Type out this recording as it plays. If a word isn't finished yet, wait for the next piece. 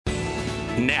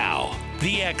Now,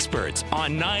 the experts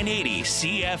on 980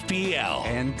 CFPL.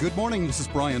 And good morning, this is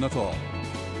Brian Nuttall.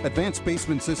 Advanced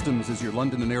Basement Systems is your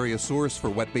London and area source for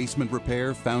wet basement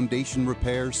repair, foundation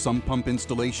repair, sump pump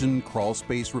installation, crawl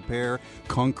space repair,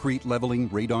 concrete leveling,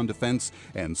 radon defense,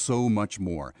 and so much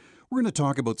more. We're going to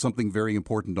talk about something very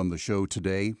important on the show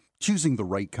today, choosing the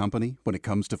right company when it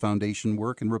comes to foundation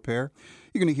work and repair.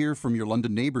 You're going to hear from your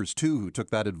London neighbours too, who took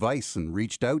that advice and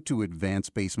reached out to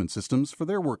Advanced Basement Systems for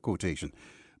their work quotation,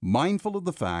 mindful of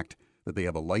the fact that they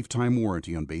have a lifetime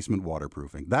warranty on basement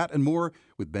waterproofing. That and more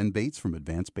with Ben Bates from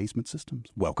Advanced Basement Systems.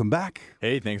 Welcome back.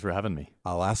 Hey, thanks for having me.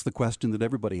 I'll ask the question that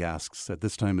everybody asks at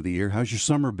this time of the year. How's your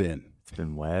summer been? It's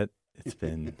been wet. It's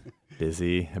been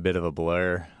busy, a bit of a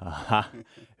blur.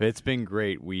 It's been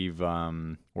great.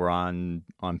 We're on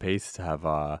pace to have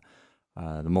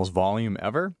the most volume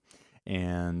ever,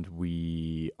 and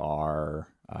we are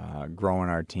growing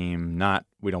our team.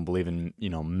 We don't believe in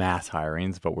mass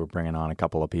hirings, but we're bringing on a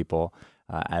couple of people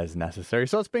as necessary.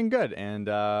 So it's been good, and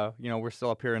we're still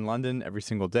up here in London every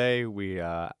single day. We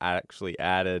actually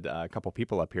added a couple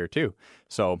people up here too.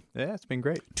 So yeah, it's been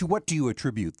great. To what do you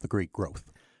attribute the great growth?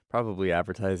 Probably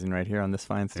advertising right here on this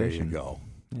fine station. There you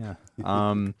go.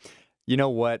 Yeah. You know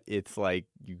what? It's like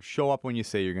you show up when you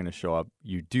say you're going to show up.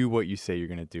 You do what you say you're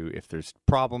going to do. If there's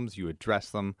problems, you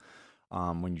address them.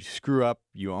 When you screw up,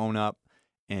 you own up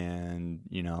and,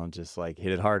 just like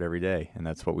hit it hard every day. And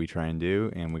that's what we try and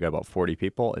do. And we got about 40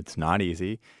 people. It's not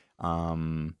easy,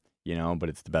 but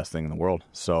it's the best thing in the world.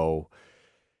 So,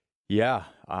 yeah,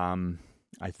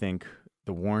 I think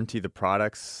the warranty, the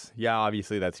products, yeah,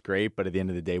 obviously that's great. But at the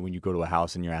end of the day, when you go to a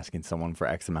house and you're asking someone for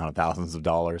X amount of thousands of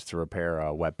dollars to repair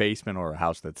a wet basement or a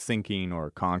house that's sinking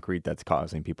or concrete that's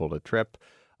causing people to trip,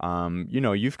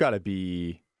 you've got to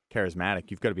be charismatic.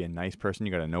 You've got to be a nice person.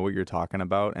 You got to know what you're talking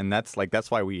about. And that's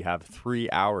why we have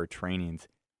 3-hour trainings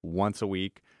once a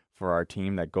week for our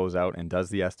team that goes out and does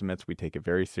the estimates. We take it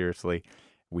very seriously.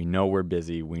 We know we're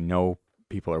busy. We know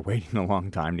people are waiting a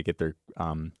long time to get their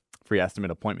free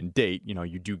estimate appointment date.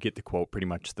 You do get the quote pretty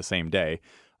much the same day,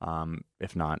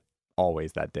 if not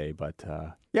always that day. But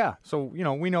so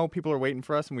we know people are waiting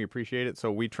for us and we appreciate it.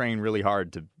 So we train really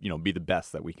hard to be the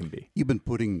best that we can be. You've been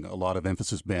putting a lot of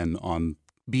emphasis, Ben, on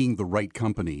being the right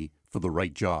company for the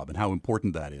right job and how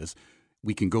important that is.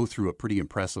 We can go through a pretty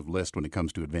impressive list when it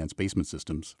comes to Advanced Basement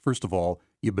Systems. First of all,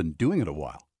 you've been doing it a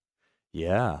while.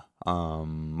 Yeah.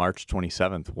 March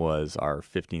 27th was our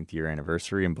 15th year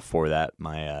anniversary. And before that,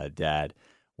 my dad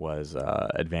was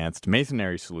Advanced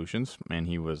Masonry Solutions, and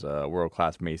he was a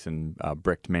world-class mason,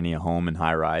 bricked many a home and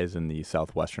high-rise in the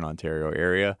southwestern Ontario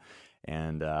area.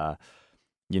 And,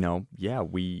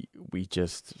 we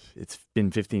just, it's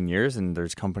been 15 years, and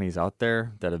there's companies out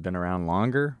there that have been around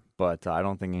longer, but I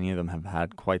don't think any of them have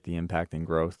had quite the impact and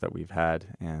growth that we've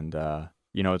had. And,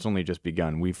 it's only just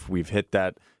begun. We've hit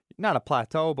that, not a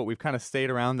plateau, but we've kind of stayed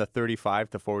around the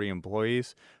 35 to 40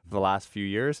 employees for the last few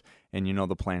years. And,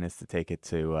 the plan is to take it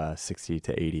to 60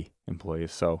 to 80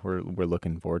 employees. So we're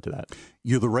looking forward to that.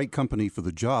 You're the right company for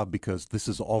the job because this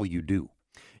is all you do.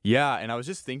 Yeah, and I was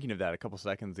just thinking of that a couple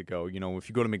seconds ago. If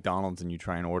you go to McDonald's and you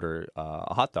try and order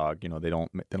a hot dog, they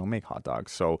don't make hot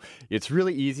dogs. So it's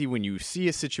really easy when you see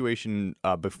a situation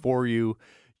before you.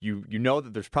 You know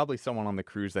that there's probably someone on the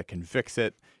crews that can fix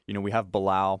it. We have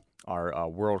Bilal, our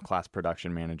world-class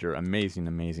production manager,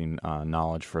 amazing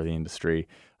knowledge for the industry.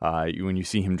 When you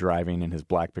see him driving in his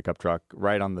black pickup truck,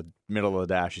 right on the middle of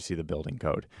the dash, you see the building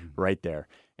code right there.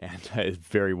 And it's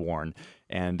very worn.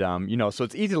 And, so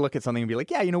it's easy to look at something and be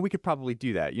like, yeah, we could probably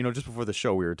do that. Just before the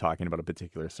show, we were talking about a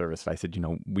particular service. I said,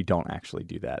 we don't actually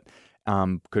do that.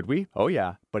 Could we? Oh,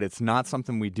 yeah. But it's not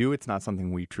something we do. It's not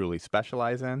something we truly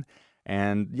specialize in.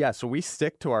 And, yeah, so we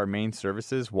stick to our main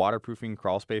services: waterproofing,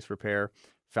 crawl space repair,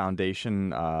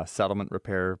 foundation settlement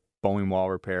repair, bowing wall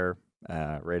repair,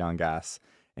 radon gas,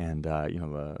 and,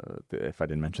 if I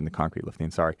didn't mention the concrete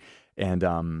lifting, sorry. And,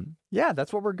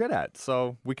 that's what we're good at.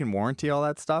 So we can warranty all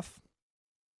that stuff,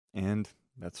 and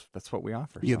that's what we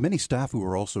offer. You have many staff who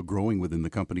are also growing within the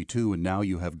company, too, and now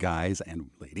you have guys and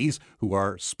ladies who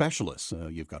are specialists.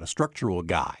 You've got a structural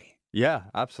guy. Yeah,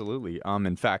 absolutely.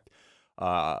 In fact,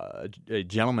 a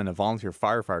gentleman, a volunteer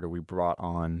firefighter we brought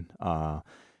on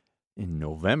in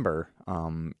November,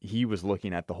 he was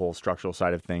looking at the whole structural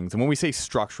side of things. And when we say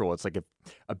structural, it's like if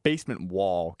a basement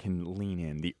wall can lean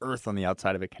in, the earth on the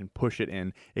outside of it can push it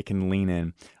in, it can lean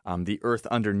in. The earth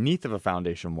underneath of a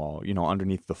foundation wall,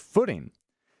 underneath the footing,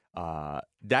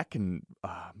 that can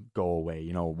go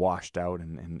away, washed out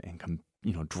and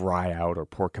dry out, or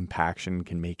poor compaction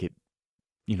can make it,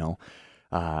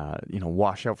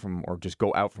 wash out from, or just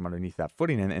go out from underneath that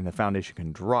footing, and the foundation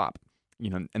can drop.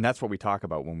 and that's what we talk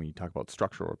about when we talk about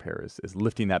structural repair is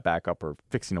lifting that back up or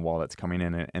fixing a wall that's coming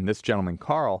in. And this gentleman,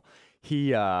 Carl, he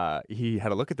had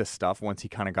a look at this stuff once he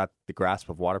kind of got the grasp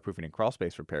of waterproofing and crawl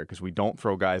space repair, because we don't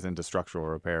throw guys into structural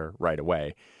repair right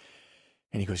away.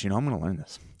 And he goes, I'm going to learn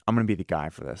this. I'm going to be the guy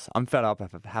for this. I'm fed up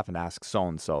of having to ask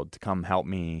so-and-so to come help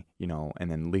me,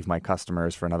 and then leave my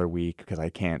customers for another week because I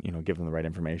can't, give them the right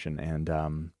information.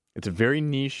 And it's a very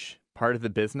niche part of the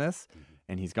business.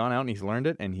 And he's gone out and he's learned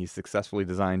it, and he's successfully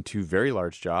designed 2 very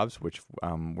large jobs, which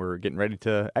we're getting ready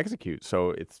to execute.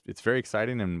 So it's very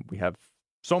exciting, and we have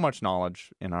so much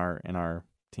knowledge in our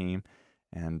team,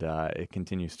 and it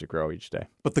continues to grow each day.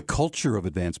 But the culture of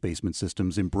Advanced Basement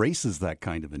Systems embraces that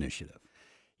kind of initiative.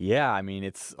 Yeah, I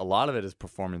mean, a lot of it is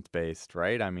performance based,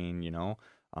 right? I mean,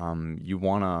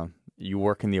 you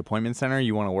work in the appointment center,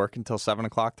 you want to work until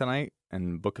 7:00 tonight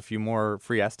and book a few more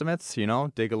free estimates,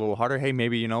 dig a little harder. Hey,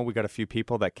 maybe, we got a few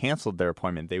people that canceled their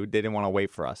appointment. They didn't want to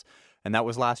wait for us. And that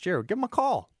was last year. Give them a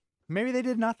call. Maybe they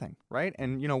did nothing, right?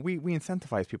 And, we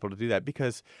incentivize people to do that,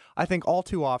 because I think all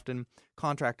too often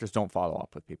contractors don't follow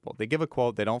up with people. They give a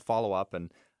quote, they don't follow up.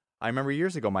 And I remember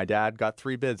years ago, my dad got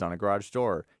 3 bids on a garage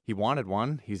door. He wanted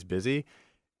one. He's busy.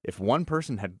 If one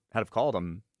person had called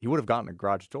him, he would have gotten a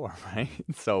garage door, right?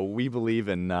 So we believe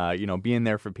in, being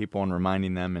there for people and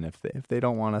reminding them. And if they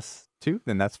don't want us to,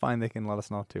 then that's fine. They can let us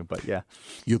know too. But yeah.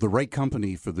 You're the right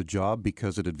company for the job,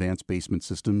 because at Advanced Basement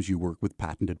Systems, you work with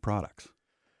patented products.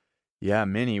 Yeah,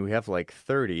 many. We have like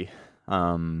 30.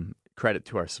 Credit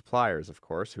to our suppliers, of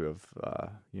course, who have,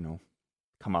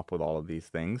 come up with all of these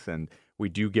things. And we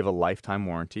do give a lifetime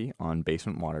warranty on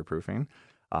basement waterproofing.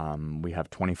 We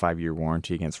have 25-year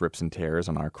warranty against rips and tears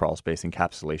on our crawl space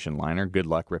encapsulation liner. Good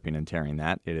luck ripping and tearing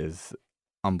that. It is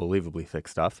unbelievably thick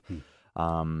stuff.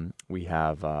 We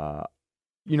have,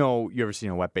 you ever seen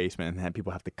a wet basement and then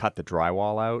people have to cut the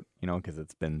drywall out, because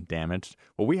it's been damaged?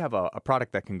 Well, we have a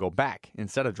product that can go back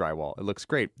instead of drywall. It looks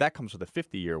great. That comes with a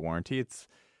 50-year warranty. It's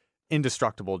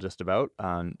indestructible just about,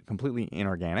 completely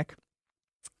inorganic.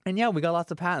 And yeah, we got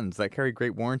lots of patents that carry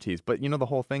great warranties. But, the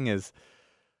whole thing is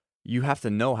you have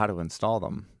to know how to install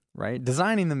them, right?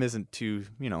 Designing them isn't too,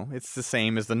 it's the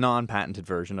same as the non-patented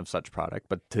version of such product.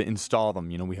 But to install them,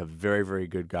 we have very, very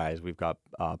good guys. We've got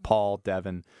Paul,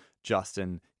 Devin,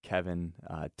 Justin, Kevin,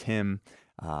 Tim,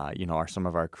 are some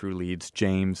of our crew leads.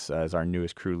 James is our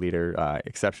newest crew leader,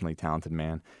 exceptionally talented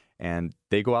man. And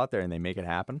they go out there and they make it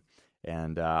happen.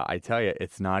 And I tell you,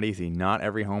 it's not easy. Not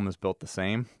every home is built the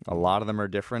same. A lot of them are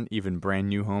different. Even brand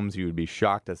new homes, you would be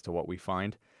shocked as to what we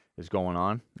find is going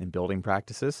on in building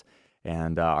practices.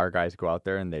 And our guys go out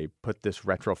there and they put this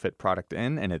retrofit product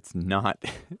in, and it's not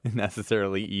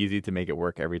necessarily easy to make it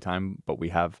work every time. But we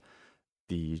have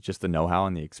the know-how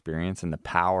and the experience and the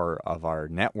power of our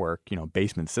network.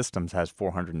 Basement Systems has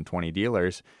 420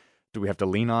 dealers. Do we have to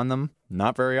lean on them?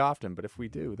 Not very often, but if we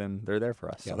do, then they're there for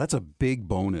us. Yeah, that's a big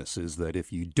bonus, is that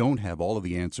if you don't have all of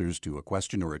the answers to a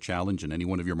question or a challenge in any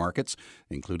one of your markets,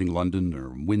 including London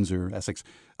or Windsor, Essex,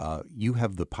 you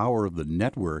have the power of the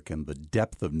network and the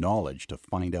depth of knowledge to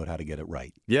find out how to get it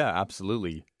right. Yeah,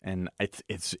 absolutely. And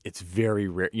it's very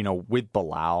rare, with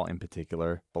Bilal in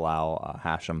particular, Bilal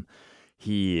Hashem.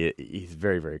 He's a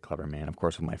very, very clever man, of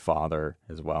course, with my father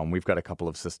as well. And we've got a couple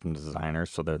of system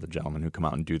designers, so they're the gentlemen who come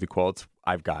out and do the quotes.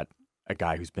 I've got a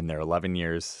guy who's been there 11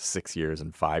 years, 6 years,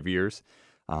 and 5 years.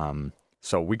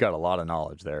 So we got a lot of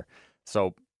knowledge there.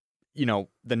 So,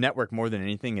 the network more than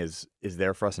anything is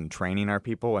there for us in training our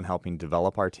people and helping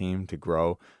develop our team to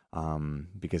grow.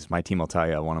 Because my team will tell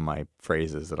you, one of my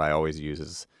phrases that I always use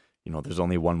is, there's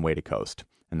only one way to coast,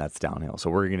 and that's downhill.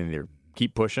 So we're going to either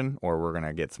keep pushing or we're going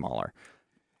to get smaller.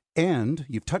 And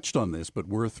you've touched on this, but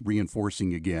worth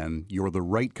reinforcing again, you're the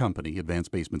right company,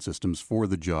 Advanced Basement Systems, for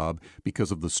the job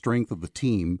because of the strength of the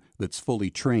team that's fully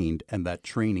trained, and that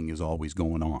training is always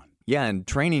going on. Yeah, and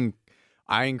training,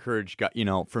 I encourage,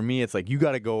 for me, it's like you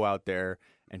got to go out there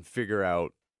and figure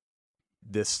out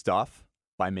this stuff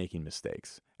by making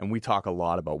mistakes. And we talk a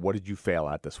lot about what did you fail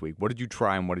at this week? What did you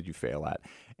try and what did you fail at?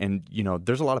 And,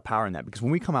 there's a lot of power in that, because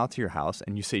when we come out to your house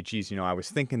and you say, geez, I was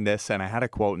thinking this and I had a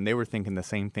quote and they were thinking the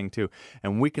same thing too.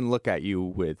 And we can look at you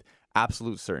with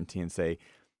absolute certainty and say,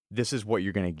 this is what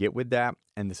you're going to get with that.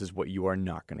 And this is what you are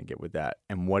not going to get with that.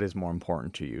 And what is more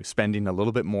important to you? Spending a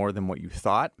little bit more than what you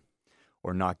thought,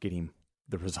 or not getting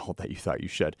the result that you thought you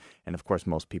should. And of course,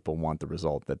 most people want the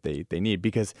result that they need,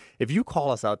 because if you call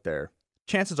us out there,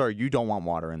 chances are you don't want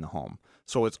water in the home.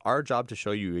 So it's our job to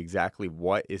show you exactly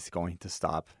what is going to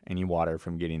stop any water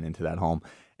from getting into that home.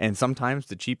 And sometimes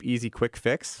the cheap, easy, quick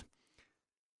fix,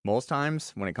 most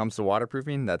times when it comes to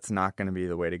waterproofing, that's not going to be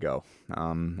the way to go.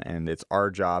 And it's our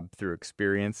job through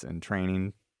experience and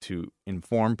training to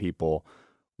inform people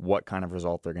what kind of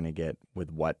result they're going to get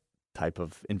with what type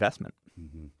of investment.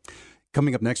 Mm-hmm.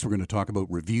 Coming up next, we're going to talk about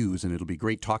reviews, and it'll be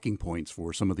great talking points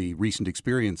for some of the recent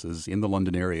experiences in the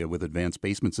London area with Advanced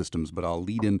Basement Systems. But I'll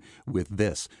lead in with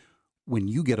this. When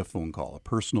you get a phone call, a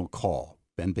personal call,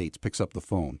 Ben Bates picks up the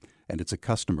phone, and it's a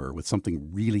customer with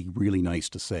something really, really nice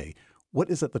to say. What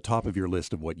is at the top of your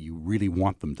list of what you really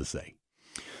want them to say?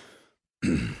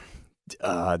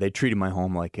 They treated my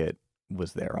home like it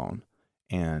was their own.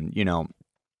 And,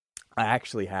 I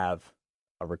actually have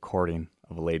a recording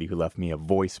of a lady who left me a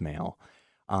voicemail,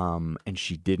 and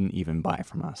she didn't even buy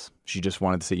from us. She just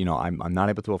wanted to say, I'm not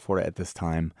able to afford it at this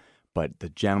time, but the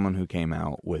gentleman who came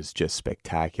out was just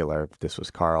spectacular. This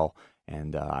was Carl,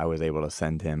 and I was able to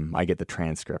send him, I get the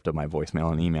transcript of my voicemail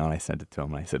and email, and I sent it to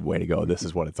him, and I said, way to go, this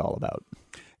is what it's all about.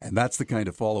 And that's the kind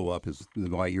of follow-up is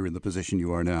why you're in the position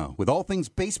you are now. With all things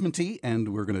basement-y,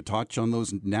 and we're going to touch on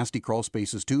those nasty crawl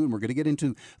spaces too, and we're going to get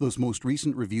into those most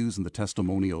recent reviews and the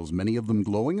testimonials, many of them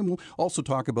glowing, and we'll also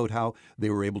talk about how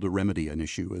they were able to remedy an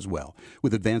issue as well.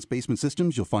 With Advanced Basement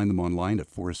Systems, you'll find them online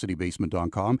at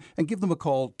forestcitybasement.com and give them a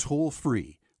call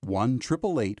toll-free,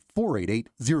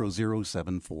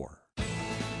 1-888-488-0074.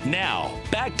 Now,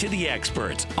 back to the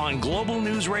experts on Global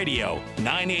News Radio,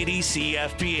 980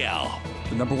 CFPL.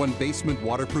 The number one basement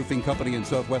waterproofing company in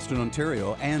southwestern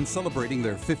Ontario, and celebrating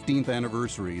their 15th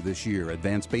anniversary this year.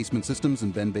 Advanced Basement Systems,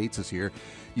 and Ben Bates is here.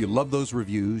 You love those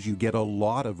reviews. You get a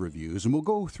lot of reviews, and we'll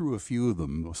go through a few of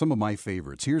them, some of my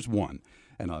favorites. Here's one,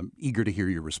 and I'm eager to hear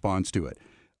your response to it.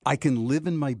 I can live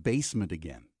in my basement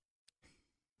again.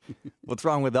 What's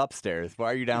wrong with upstairs?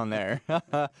 Why are you down there?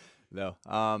 No.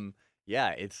 Yeah,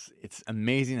 it's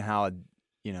amazing how,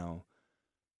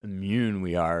 immune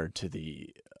we are to the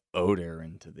odor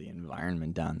and to the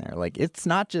environment down there. Like, it's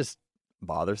not just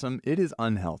bothersome, it is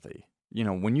unhealthy.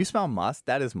 When you smell must,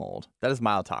 that is mold. That is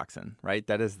mycotoxin, right?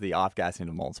 That is the off-gassing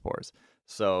of mold spores.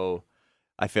 So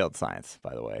I failed science,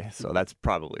 by the way. So that's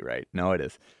probably right. No, it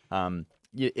is.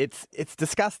 It's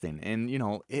disgusting. And,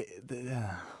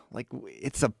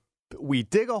 we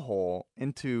dig a hole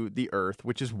into the earth,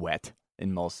 which is wet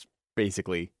in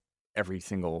basically every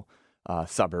single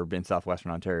suburb in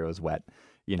southwestern Ontario is wet,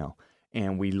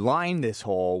 and we line this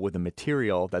hole with a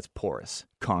material that's porous,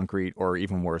 concrete, or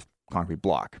even worse, concrete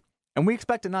block. And we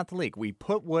expect it not to leak. We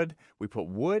put wood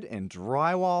and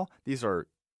drywall. These are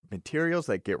materials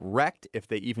that get wrecked if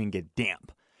they even get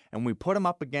damp. And we put them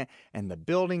up again, and the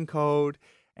building code,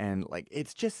 and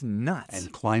it's just nuts.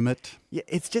 And climate. Yeah,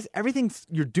 it's just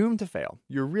you're doomed to fail.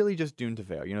 You're really just doomed to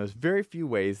fail. There's very few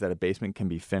ways that a basement can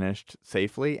be finished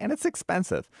safely, and it's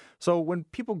expensive. So when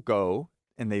people go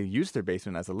and they use their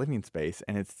basement as a living space,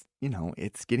 and it's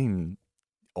getting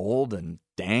old and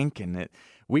dank, and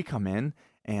we come in,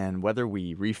 and whether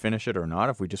we refinish it or not,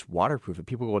 if we just waterproof it,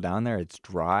 people go down there, it's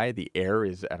dry, the air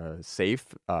is at a safe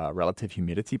relative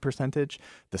humidity percentage.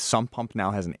 The sump pump now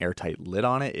has an airtight lid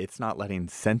on it. It's not letting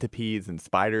centipedes and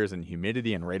spiders and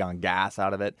humidity and radon gas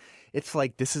out of it. It's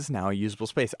like, this is now a usable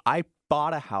space. I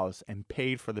bought a house and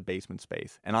paid for the basement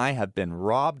space, and I have been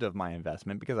robbed of my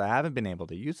investment because I haven't been able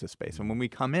to use this space. And when we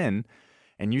come in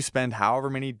and you spend however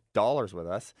many dollars with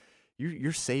us,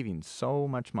 you're saving so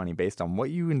much money based on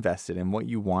what you invested in, what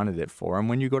you wanted it for. And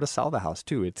when you go to sell the house,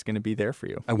 too, it's going to be there for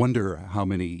you. I wonder how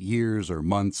many years or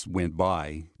months went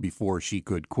by before she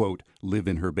could, quote, live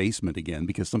in her basement again,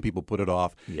 because some people put it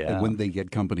off. Yeah. And when they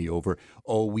get company over,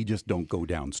 we just don't go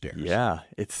downstairs. Yeah,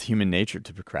 it's human nature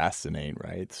to procrastinate,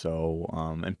 right? So,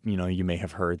 and you may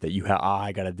have heard that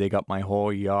I got to dig up my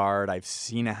whole yard. I've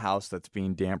seen a house that's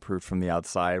being damp-proofed from the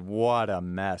outside. What a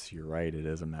mess. You're right, it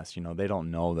is a mess. They don't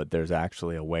know that there's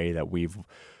actually a way that we've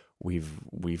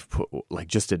put,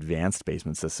 just Advanced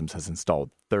Basement Systems has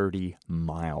installed 30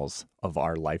 miles of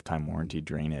our lifetime warranty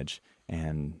drainage,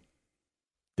 and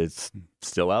it's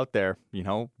still out there.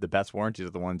 The best warranties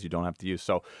are the ones you don't have to use.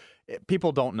 So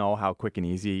people don't know how quick and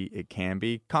easy it can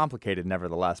be. Complicated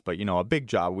nevertheless, but a big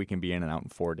job we can be in and out in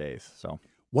 4 days. So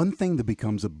one thing that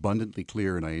becomes abundantly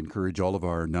clear, and I encourage all of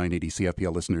our 980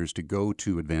 CFPL listeners to go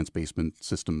to Advanced Basement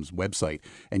Systems website,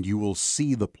 and you will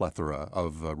see the plethora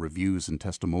of reviews and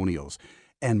testimonials.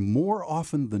 And more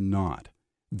often than not,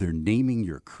 they're naming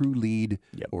your crew lead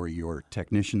or your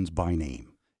technicians by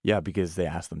name. Yeah, because they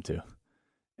ask them to,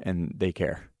 and they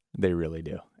care. They really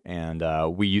do. And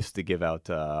we used to give out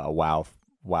a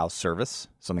WOW service,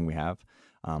 something we have.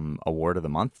 award of the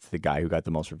month to the guy who got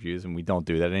the most reviews, and we don't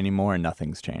do that anymore, and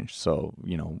nothing's changed. So,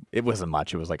 it wasn't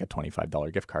much. It was like a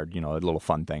 $25 gift card, a little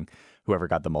fun thing, whoever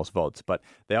got the most votes. But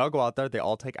they all go out there. They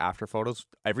all take after photos.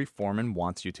 Every foreman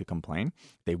wants you to complain.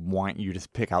 They want you to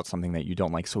pick out something that you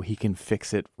don't like so he can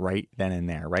fix it right then and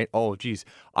there, right? Oh, geez,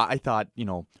 I thought,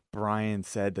 Brian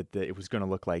said that it was going to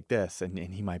look like this, and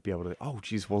he might be able to, oh,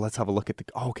 geez, well, let's have a look at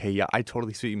okay, yeah, I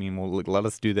totally see what you mean. Well, let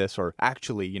us do this, or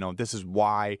actually, this is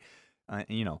why,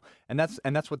 and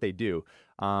that's what they do.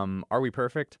 Are we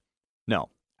perfect? No,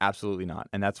 absolutely not.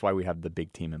 And that's why we have the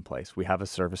big team in place. We have a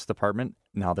service department.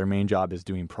 Now, their main job is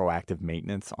doing proactive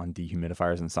maintenance on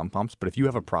dehumidifiers and sump pumps. But if you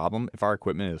have a problem, if our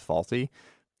equipment is faulty,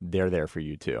 they're there for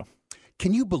you too.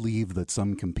 Can you believe that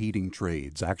some competing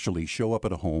trades actually show up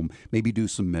at a home, maybe do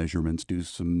some measurements, do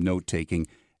some note-taking,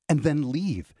 and then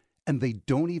leave, and they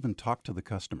don't even talk to the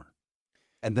customer,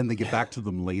 and then they get back to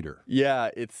them later? Yeah,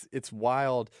 it's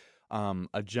wild.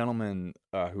 A gentleman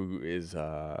who is,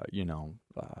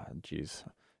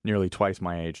 nearly twice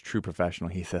my age, true professional,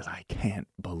 he says, I can't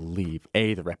believe,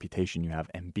 A, the reputation you have,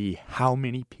 and B, how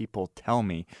many people tell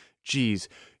me, geez,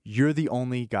 you're the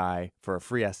only guy for a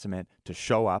free estimate to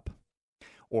show up.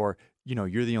 Or,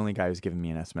 you're the only guy who's giving me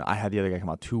an estimate. I had the other guy come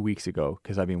out 2 weeks ago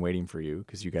because I've been waiting for you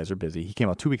because you guys are busy. He came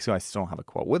out 2 weeks ago. I still don't have a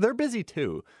quote. Well, they're busy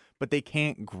too, but they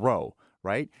can't grow,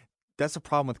 right? That's the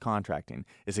problem with contracting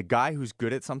is a guy who's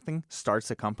good at something starts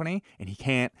a company and he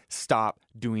can't stop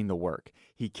doing the work.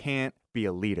 He can't be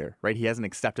a leader, right? He hasn't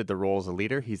accepted the role as a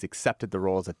leader. He's accepted the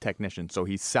role as a technician. So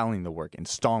he's selling the work,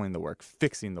 installing the work,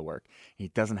 fixing the work. He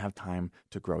doesn't have time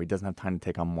to grow. He doesn't have time to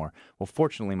take on more. Well,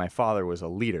 fortunately, my father was a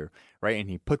leader, right? And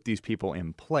he put these people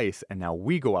in place. And now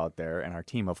we go out there and our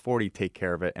team of 40 take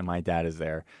care of it. And my dad is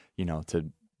there, to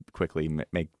quickly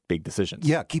make big decisions.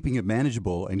 Yeah, keeping it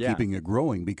manageable and keeping it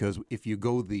growing, because if you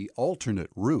go the alternate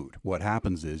route, what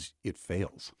happens is it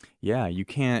fails. Yeah, you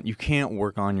can't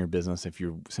work on your business if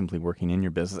you're simply working in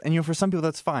your business. And for some people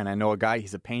that's fine. I know a guy,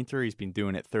 he's a painter, he's been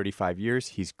doing it 35 years.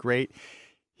 He's great.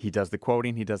 He does the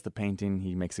quoting, he does the painting,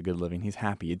 he makes a good living. He's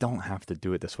happy. You don't have to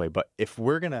do it this way. But if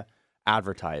we're going to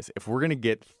advertise, if we're going to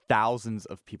get thousands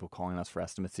of people calling us for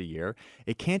estimates a year,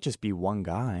 it can't just be one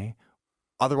guy.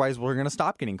 Otherwise, we're going to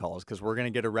stop getting calls because we're going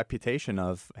to get a reputation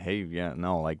of, hey,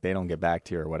 they don't get back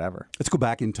to you or whatever. Let's go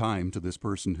back in time to this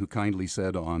person who kindly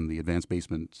said on the Advanced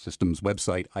Basement Systems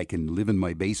website, I can live in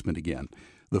my basement again.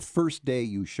 The first day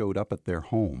you showed up at their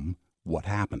home, what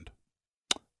happened?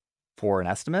 For an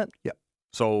estimate? Yep.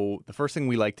 So the first thing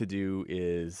we like to do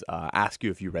is ask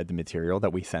you if you read the material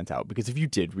that we sent out. Because if you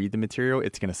did read the material,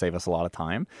 it's going to save us a lot of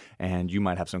time. And you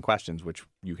might have some questions, which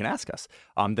you can ask us.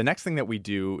 The next thing that we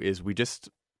do is we just,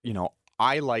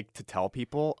 I like to tell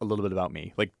people a little bit about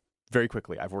me. Like, very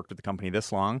quickly, I've worked with the company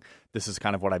this long. This is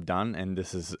kind of what I've done. And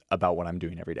this is about what I'm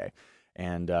doing every day.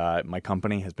 And my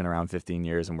company has been around 15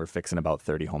 years and we're fixing about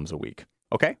 30 homes a week.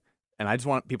 Okay? And I just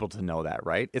want people to know that,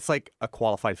 right? It's like a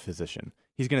qualified physician.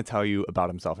 He's going to tell you about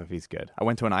himself if he's good. I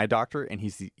went to an eye doctor and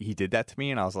he did that to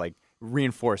me, and I was like,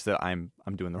 reinforced that I'm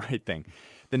doing the right thing.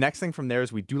 The next thing from there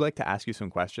is we do like to ask you some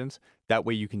questions. That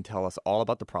way you can tell us all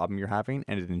about the problem you're having,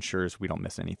 and it ensures we don't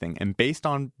miss anything. And based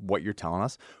on what you're telling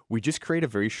us, we just create a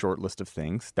very short list of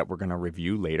things that we're going to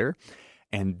review later.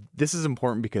 And this is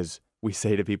important because we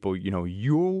say to people,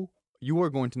 you are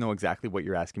going to know exactly what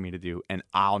you're asking me to do, and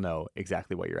I'll know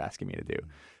exactly what you're asking me to do.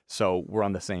 So we're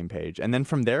on the same page. And then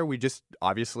from there, we just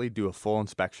obviously do a full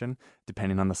inspection,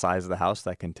 depending on the size of the house.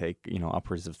 That can take,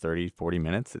 upwards of 30, 40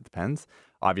 minutes. It depends.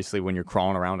 Obviously, when you're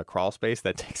crawling around a crawl space,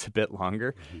 that takes a bit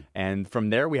longer. Mm-hmm. And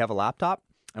from there, we have a laptop,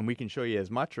 and we can show you as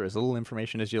much or as little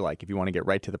information as you like. If you want to get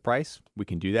right to the price, we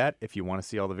can do that. If you want to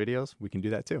see all the videos, we can do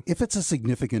that too. If it's a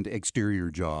significant exterior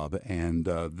job and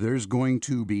there's going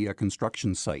to be a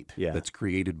construction site that's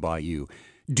created by you,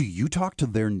 do you talk to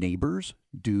their neighbors?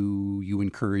 Do you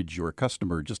encourage your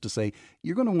customer just to say,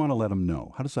 you're going to want to let them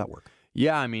know? How does that work?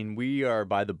 Yeah, I mean, we are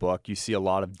by the book. You see a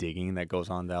lot of digging that goes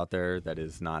on out there that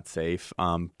is not safe.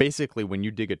 Basically, when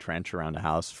you dig a trench around a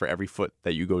house, for every foot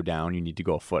that you go down, you need to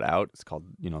go a foot out. It's called,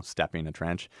 stepping a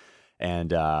trench.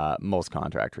 And most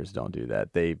contractors don't do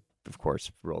that. They, of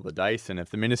course, roll the dice. And if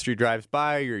the ministry drives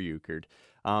by, you're euchred.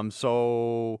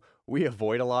 So we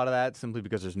avoid a lot of that simply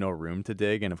because there's no room to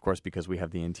dig. And, of course, because we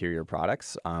have the interior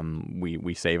products,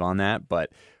 we save on that.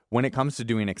 But when it comes to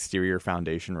doing exterior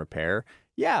foundation repair,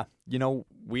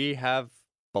 we have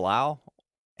Bilal,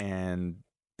 and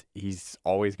he's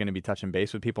always going to be touching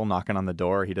base with people, knocking on the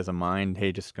door. He doesn't mind.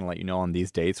 Hey, just going to let you know on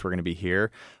these dates we're going to be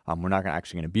here. We're not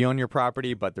actually going to be on your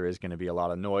property, but there is going to be a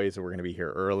lot of noise, and we're going to be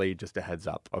here early. Just a heads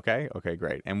up. Okay,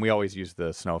 great. And we always use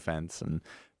the snow fence, and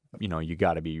you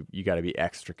got to be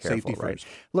extra careful, Safety right? First.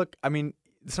 Look, I mean,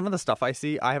 some of the stuff I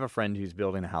see, I have a friend who's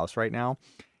building a house right now.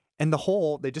 And the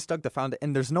hole, they just dug the foundation,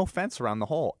 and there's no fence around the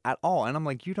hole at all. And I'm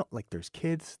like, there's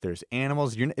kids, there's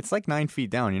animals. It's like 9 feet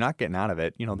down. You're not getting out of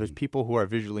it. There's people who are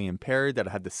visually impaired that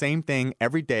had the same thing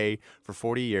every day for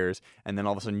 40 years. And then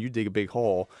all of a sudden you dig a big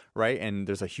hole, right? And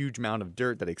there's a huge mound of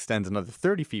dirt that extends another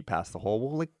 30 feet past the hole.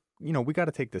 Well, we got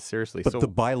to take this seriously. But the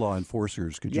bylaw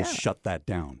enforcers could just shut that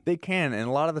down. They can. And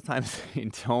a lot of the times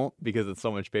they don't because it's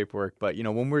so much paperwork. But,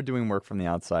 when we're doing work from the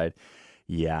outside,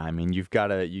 yeah, I mean, you got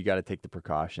to take the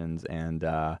precautions, and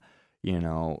I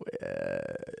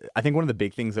think one of the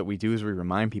big things that we do is we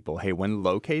remind people, hey, when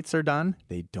locates are done,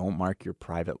 they don't mark your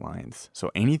private lines.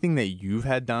 So anything that you've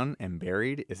had done and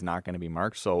buried is not going to be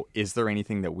marked. So is there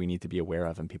anything that we need to be aware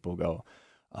of? And people go,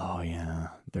 oh yeah,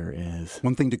 there is.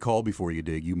 One thing to call before you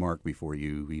dig, you mark before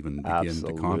you even begin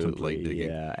to contemplate digging.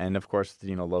 Yeah, and of course,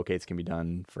 locates can be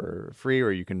done for free,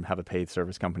 or you can have a paid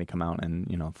service company come out and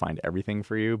find everything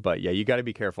for you. But yeah, you got to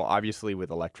be careful. Obviously, with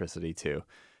electricity too,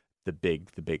 the big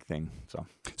thing. So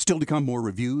still to come, more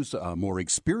reviews, more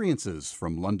experiences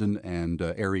from London and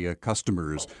area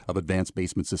customers of Advanced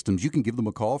Basement Systems. You can give them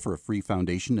a call for a free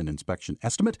foundation and inspection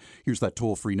estimate. Here's that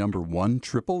toll-free number: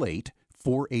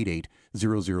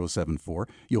 1-888-488-0074.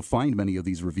 You'll find many of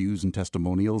these reviews and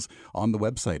testimonials on the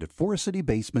website at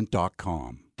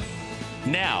forestcitybasement.com.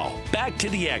 Now, back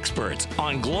to the experts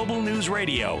on Global News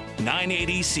Radio,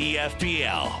 980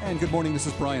 CFPL. And good morning, this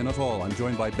is Brian Nuttall. I'm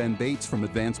joined by Ben Bates from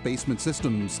Advanced Basement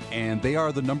Systems, and they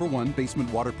are the #1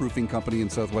 basement waterproofing company in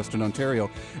southwestern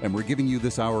Ontario. And we're giving you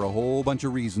this hour a whole bunch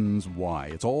of reasons why.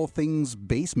 It's all things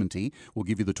basement-y. We'll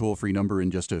give you the toll-free number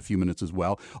in just a few minutes as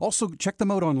well. Also, check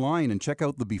them out online and check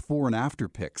out the before and after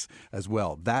pics as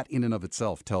well. That in and of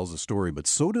itself tells a story, but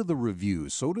so do the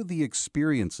reviews, so do the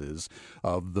experiences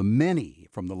of the many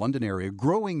from the London area,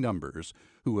 growing numbers,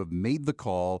 who have made the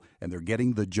call, and they're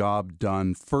getting the job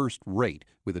done first rate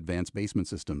with Advanced Basement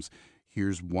Systems.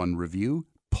 Here's one review: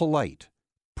 polite,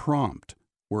 prompt,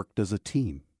 worked as a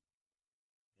team.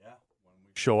 Yeah, when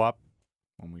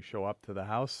we show up to the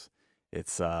house,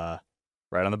 it's right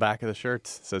on the back of the shirt.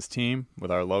 It says team with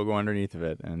our logo underneath of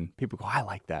it, and people go, I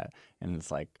like that. And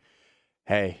it's like,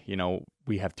 hey,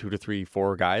 we have 2 to 3,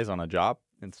 4 guys on a job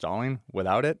installing.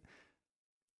 Without it,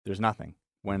 there's nothing.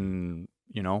 When,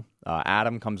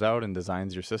 Adam comes out and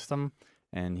designs your system,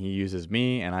 and he uses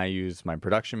me, and I use my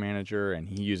production manager, and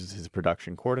he uses his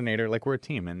production coordinator, like we're a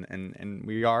team, and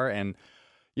we are. And,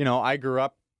 I grew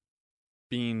up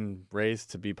being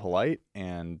raised to be polite,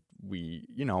 and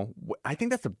I think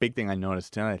that's a big thing I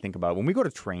noticed, and I think about when we go to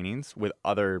trainings with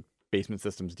other basement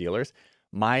systems dealers,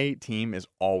 my team is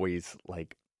always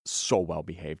like so well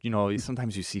behaved.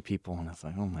 Sometimes you see people and it's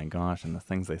like, oh my gosh, and the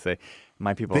things they say.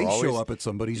 My people they always show up at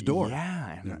somebody's door.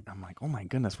 Yeah, and I'm like, oh my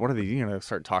goodness, what are they?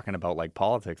 Start talking about like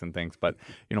politics and things. But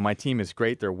my team is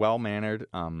great. They're well mannered.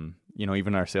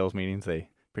 Even our sales meetings, they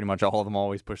pretty much all of them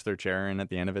always push their chair in at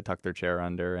the end of it, tuck their chair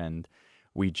under, and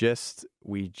we just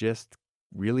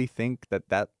really think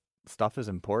that stuff is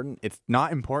important. It's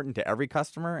not important to every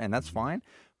customer, and that's fine.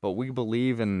 But we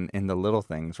believe in the little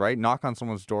things, right? Knock on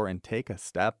someone's door and take a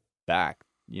step back,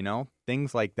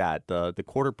 things like that, the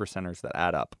quarter percenters that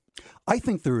add up. I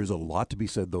think there is a lot to be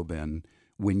said, though, Ben,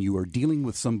 when you are dealing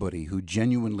with somebody who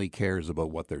genuinely cares about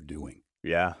what they're doing.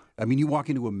 Yeah. I mean, you walk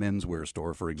into a menswear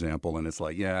store, for example, and it's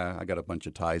like, yeah, I got a bunch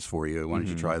of ties for you. Why don't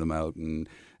you try them out? And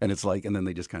it's like, and then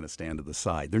they just kind of stand to the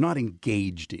side. They're not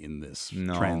engaged in this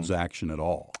transaction at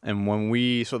all. And when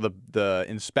so the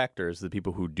inspectors, the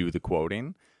people who do the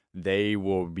quoting, they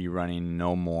will be running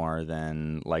no more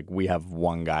than, like, we have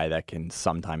one guy that can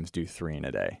sometimes do 3 in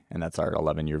a day, and that's our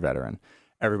 11-year veteran.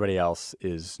 Everybody else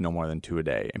is no more than 2 a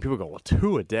day. And people go, well,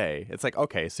 2 a day? It's like,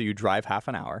 okay, so you drive half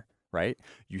an hour, right?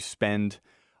 You spend,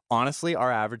 honestly,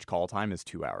 our average call time is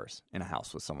 2 hours in a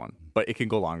house with someone, but it can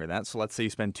go longer than that. So let's say you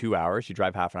spend 2 hours, you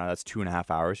drive half an hour, that's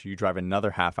 2.5 hours. You drive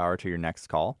another half hour to your next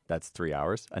call, that's 3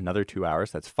 hours. Another 2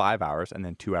 hours, that's 5 hours. And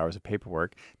then 2 hours of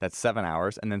paperwork, that's 7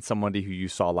 hours. And then somebody who you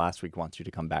saw last week wants you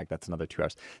to come back, that's another 2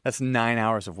 hours. That's 9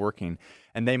 hours of working.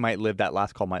 And they might live, that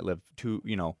last call might live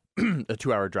a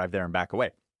 2 hour drive there and back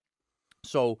away.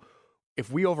 So if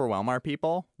we overwhelm our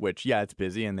people, which, yeah, it's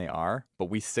busy and they are, but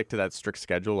we stick to that strict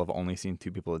schedule of only seeing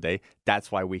 2 people a day,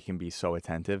 that's why we can be so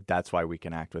attentive. That's why we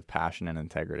can act with passion and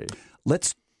integrity.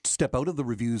 Let's step out of the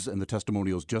reviews and the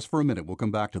testimonials just for a minute. We'll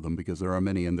come back to them because there are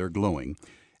many and they're glowing.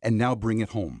 And now bring it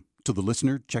home to the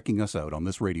listener checking us out on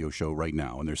this radio show right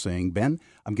now. And they're saying, Ben,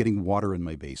 I'm getting water in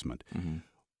my basement. Mm-hmm.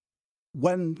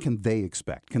 When can they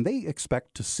expect? Can they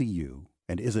expect to see you?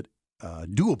 And is it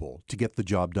doable to get the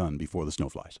job done before the snow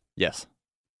flies? Yes.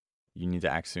 You need to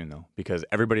act soon, though, because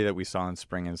everybody that we saw in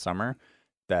spring and summer,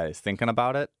 that is thinking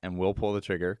about it and will pull the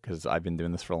trigger, because I've been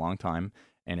doing this for a long time,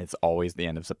 and it's always the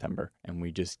end of September, and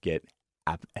we just get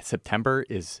September,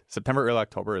 early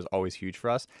October is always huge for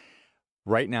us.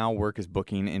 Right now, work is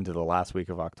booking into the last week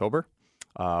of October.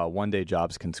 One-day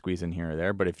jobs can squeeze in here or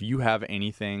there, but if you have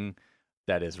anything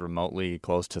that is remotely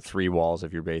close to 3 walls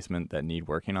of your basement that need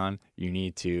working on, you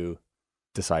need to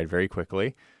decide very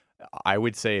quickly. I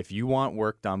would say if you want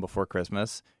work done before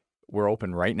Christmas, we're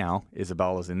open right now.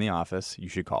 Isabel is in the office. You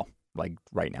should call, like,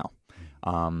 right now.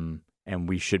 And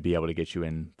we should be able to get you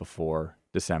in before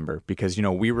December, because,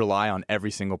 we rely on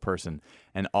every single person.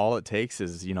 And all it takes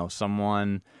is,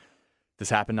 someone, this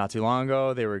happened not too long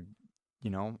ago. They were,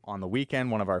 on the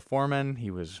weekend, one of our foremen,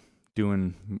 he was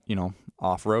doing,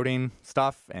 off-roading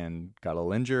stuff and got a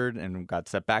little injured and got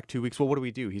set back 2 weeks. Well, what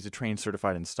do? He's a trained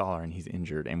certified installer and he's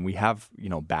injured. And we have,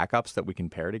 backups that we can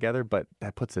pair together, but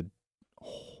that puts a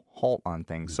halt on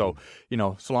things. So,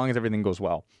 so long as everything goes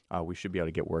well, we should be able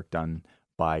to get work done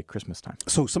by Christmas time.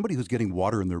 So somebody who's getting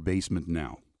water in their basement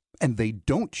now and they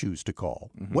don't choose to call,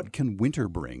 what can winter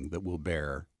bring that will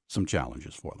bear some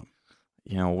challenges for them?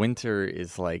 Winter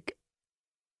is like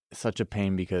such a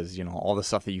pain because, all the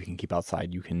stuff that you can keep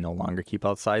outside, you can no longer keep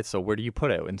outside. So where do you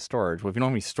put it? In storage? Well, if you don't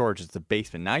have any storage, it's the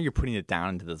basement. Now you're putting it down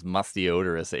into this musty,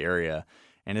 odorous area,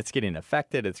 and it's getting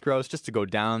affected. It's gross just to go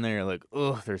down there. You're like,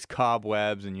 ugh, there's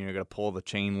cobwebs, and you're going to pull the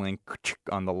chain link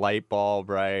on the light bulb,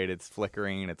 right? It's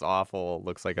flickering. It's awful. It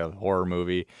looks like a horror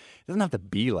movie. It doesn't have to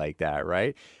be like that,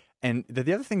 right? And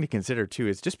the other thing to consider, too,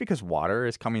 is just because water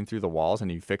is coming through the walls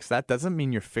and you fix that doesn't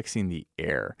mean you're fixing the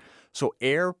air. So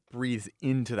air breathes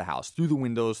into the house, through the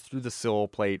windows, through the sill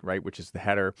plate, right, which is the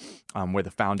header, where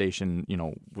the foundation,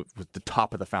 with the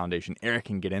top of the foundation, air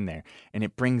can get in there. And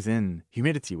it brings in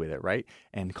humidity with it, right?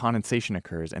 And condensation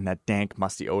occurs, and that dank,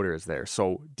 musty odor is there.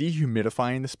 So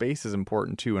dehumidifying the space is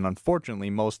important, too. And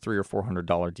unfortunately, most $300 or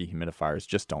 $400 dehumidifiers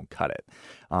just don't cut it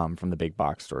from the big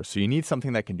box stores. So you need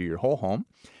something that can do your whole home.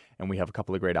 And we have a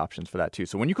couple of great options for that, too.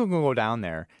 So when you can go down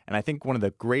there, and I think one of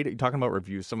the great, talking about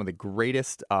reviews, some of the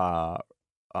greatest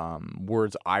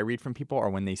words I read from people are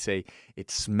when they say,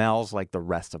 it smells like the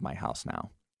rest of my house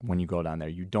now. When you go down there,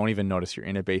 you don't even notice you're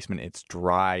in a basement. It's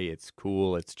dry. It's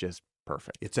cool. It's just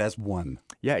perfect. It's as one.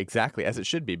 Yeah, exactly, as it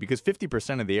should be. Because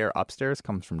 50% of the air upstairs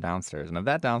comes from downstairs. And if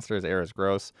that downstairs air is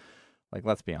gross, like,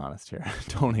 let's be honest here.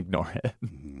 Don't ignore it.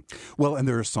 Well, and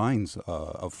there are signs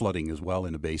of flooding as well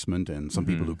in a basement, and some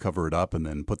people who cover it up and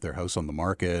then put their house on the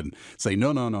market and say,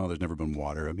 no, there's never been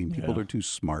water. I mean, people are too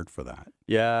smart for that.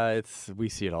 Yeah, we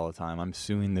see it all the time. I'm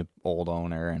suing the old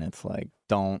owner, and it's like,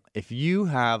 if you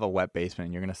have a wet basement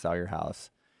and you're going to sell your house,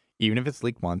 even if it's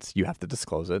leaked once, you have to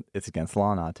disclose it. It's against the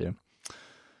law not to.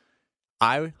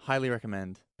 I highly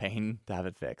recommend paying to have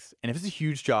it fixed. And if it's a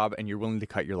huge job and you're willing to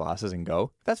cut your losses and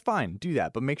go, that's fine. Do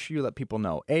that. But make sure you let people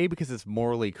know. A, because it's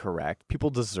morally correct.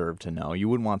 People deserve to know. You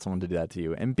wouldn't want someone to do that to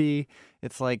you. And B,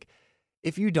 it's like,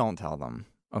 if you don't tell them,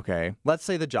 okay, let's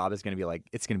say the job is going to be like,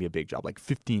 it's going to be a big job, like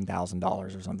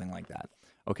 $15,000 or something like that.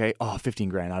 Okay, oh,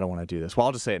 $15,000, I don't want to do this. Well,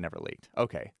 I'll just say it never leaked.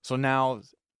 Okay, so now,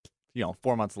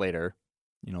 4 months later,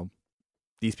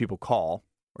 these people call,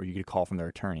 or you get a call from their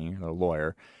attorney, their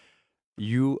lawyer.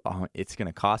 It's going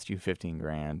to cost you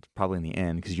 $15,000 probably in the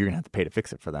end, because you're going to have to pay to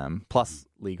fix it for them, plus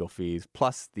legal fees,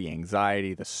 plus the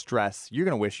anxiety, the stress. You're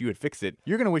going to wish you had fixed it.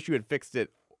 You're going to wish you had fixed it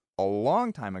a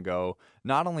long time ago,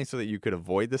 not only so that you could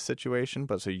avoid this situation,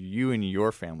 but so you and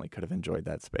your family could have enjoyed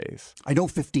that space. I know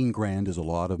 $15,000 is a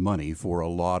lot of money for a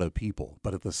lot of people,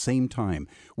 but at the same time,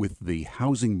 with the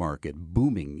housing market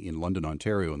booming in London,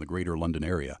 Ontario, and the greater London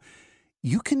area,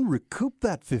 you can recoup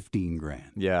that $15,000.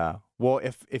 Yeah. Well,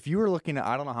 if you were looking at,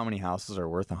 I don't know how many houses are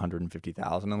worth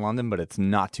 $150,000 in London, but it's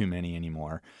not too many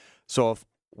anymore. So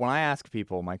when I ask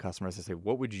people, my customers, I say,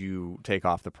 what would you take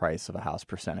off the price of a house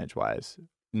percentage-wise?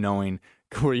 Knowing,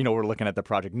 we're looking at the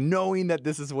project, knowing that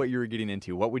this is what you were getting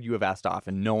into, what would you have asked off?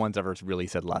 And no one's ever really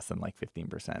said less than like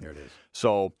 15%. There it is.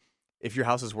 So if your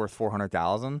house is worth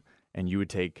 $400,000 and you would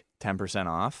take 10%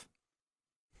 off,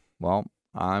 well,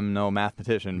 I'm no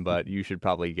mathematician, but you should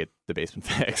probably get the basement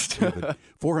fixed.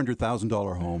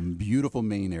 $400,000 home, beautiful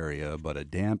main area, but a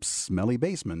damp, smelly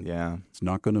basement. Yeah. It's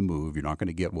not going to move. You're not going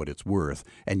to get what it's worth.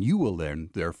 And you will then,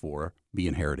 therefore, be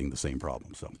inheriting the same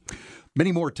problem. So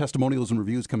many more testimonials and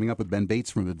reviews coming up with Ben Bates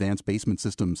from Advanced Basement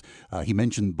Systems. He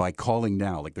mentioned by calling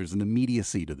now, like there's an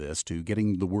immediacy to this, to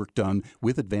getting the work done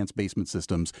with Advanced Basement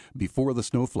Systems before the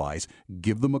snow flies.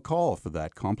 Give them a call for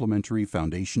that complimentary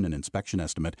foundation and inspection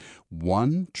estimate,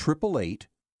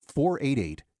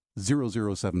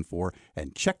 1-888-488-0074,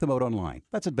 and check them out online.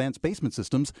 That's Advanced Basement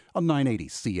Systems on 980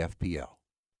 CFPL.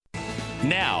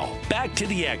 Now, back to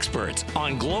the experts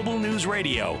on Global News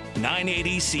Radio,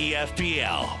 980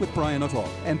 CFPL. With Brian Nuttall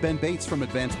and Ben Bates from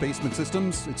Advanced Basement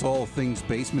Systems. It's all things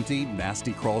basement-y,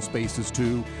 nasty crawl spaces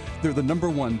too. They're the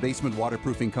 #1 basement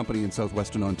waterproofing company in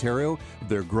southwestern Ontario.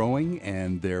 They're growing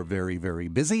and they're very, very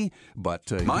busy.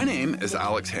 But my name is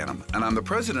Alex Hannum, and I'm the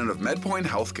president of MedPoint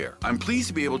Healthcare. I'm pleased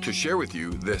to be able to share with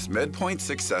you this MedPoint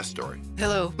success story.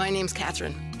 Hello, my name's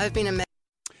Catherine. I've been a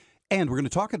And we're going to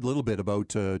talk a little bit about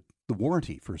the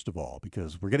warranty, first of all,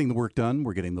 because we're getting the work done.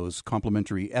 We're getting those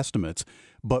complimentary estimates.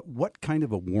 But what kind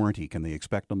of a warranty can they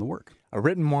expect on the work? A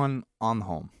written one on the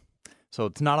home. So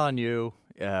it's not on you.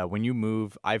 When you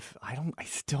move, I'm going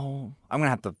to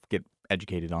have to get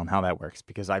educated on how that works,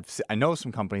 because I know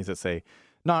some companies that say,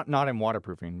 not in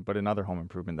waterproofing, but in other home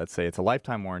improvement, that say it's a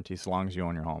lifetime warranty so long as you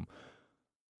own your home.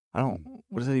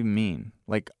 What does that even mean?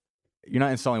 Like, you're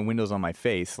not installing windows on my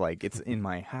face, like it's in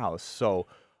my house. So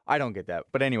I don't get that.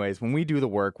 But anyways, when we do the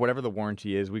work, whatever the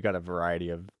warranty is, we got a variety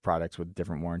of products with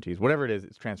different warranties. Whatever it is,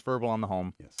 it's transferable on the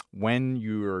home. Yes. When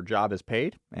your job is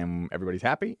paid and everybody's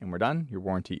happy and we're done, your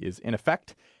warranty is in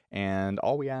effect. And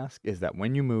all we ask is that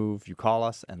when you move, you call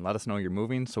us and let us know you're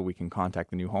moving so we can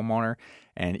contact the new homeowner.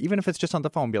 And even if it's just on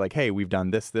the phone, be like, hey, we've done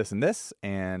this, this, and this,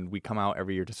 and we come out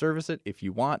every year to service it. If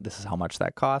you want, this is how much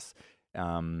that costs.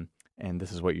 And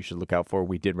this is what you should look out for.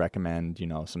 We did recommend,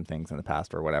 some things in the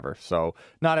past or whatever. So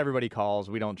not everybody calls.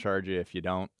 We don't charge you if you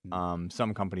don't.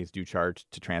 Some companies do charge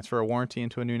to transfer a warranty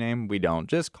into a new name. We don't.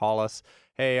 Just call us.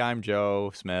 Hey, I'm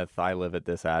Joe Smith. I live at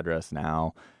this address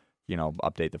now.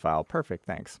 Update the file. Perfect.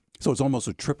 Thanks. So it's almost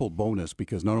a triple bonus,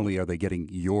 because not only are they getting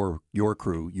your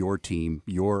crew, your team,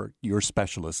 your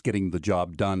specialists getting the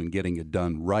job done and getting it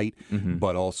done right,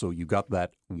 but also you got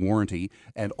that warranty,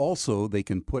 and also they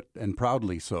can put, and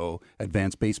proudly so,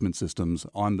 Advanced Basement Systems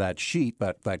on that sheet,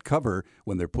 that cover,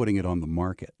 when they're putting it on the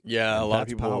market. Yeah, and a lot of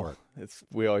that's people. Power.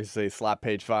 We always say slap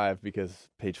page 5, because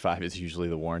page 5 is usually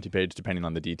the warranty page, depending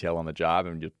on the detail on the job,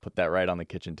 and just put that right on the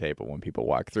kitchen table when people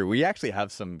walk through. We actually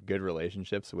have some good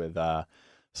relationships with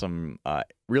some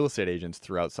real estate agents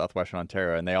throughout southwestern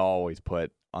Ontario, and they always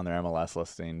put on their MLS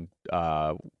listing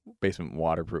basement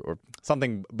waterproof or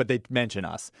something, but they mention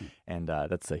us, and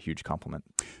that's a huge compliment.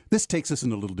 This takes us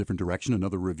in a little different direction.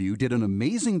 Another review did an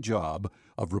amazing job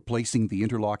of replacing the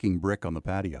interlocking brick on the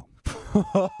patio.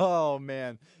 Oh,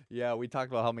 man. Yeah, we talked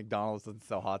about how McDonald's doesn't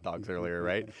sell hot dogs earlier,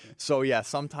 right? So, yeah,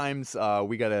 sometimes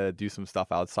we got to do some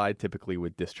stuff outside, typically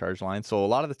with discharge lines. So a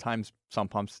lot of the times some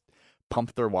pumps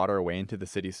pump their water away into the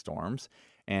city storms.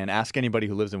 And ask anybody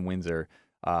who lives in Windsor,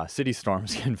 city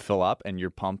storms can fill up and your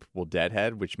pump will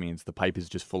deadhead, which means the pipe is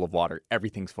just full of water.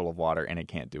 Everything's full of water and it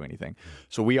can't do anything.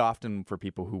 So we often, for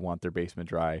people who want their basement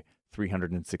dry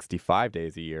 365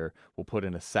 days a year, we'll put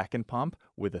in a second pump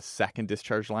with a second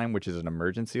discharge line, which is an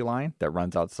emergency line that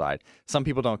runs outside. Some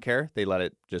people don't care. They let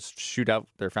it just shoot out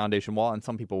their foundation wall, and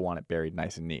some people want it buried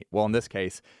nice and neat. Well, in this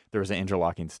case, there was an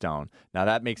interlocking stone. Now,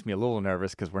 that makes me a little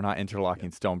nervous because we're not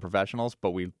interlocking stone professionals,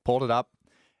 but we pulled it up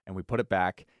and we put it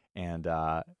back, and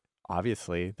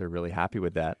obviously, they're really happy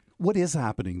with that. What is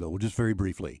happening, though, just very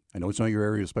briefly? I know it's not your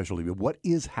area of specialty, but what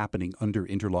is happening under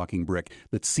interlocking brick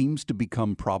that seems to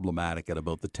become problematic at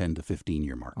about the 10 to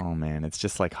 15-year mark? Oh, man, it's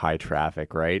just like high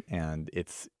traffic, right? And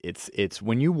it's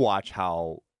when you watch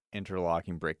how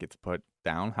interlocking brick gets put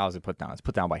down, how is it put down? It's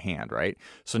put down by hand, right?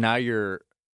 So now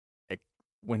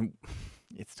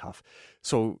it's tough.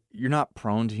 So you're not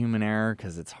prone to human error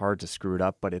because it's hard to screw it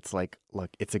up, but it's like,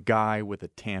 look, it's a guy with a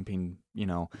tamping,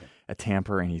 a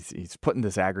tamper, and he's putting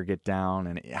this aggregate down,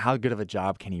 and how good of a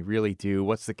job can he really do?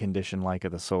 What's the condition like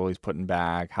of the soil he's putting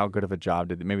back? How good of a job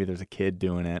maybe there's a kid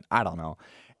doing it? I don't know.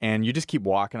 And you just keep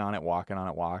walking on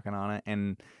it.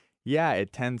 And yeah,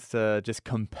 it tends to just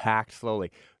compact slowly.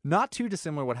 Not too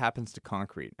dissimilar what happens to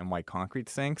concrete, and why concrete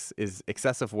sinks is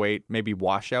excessive weight, maybe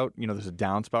washout. There's a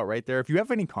downspout right there. If you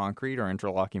have any concrete or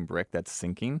interlocking brick that's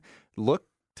sinking, look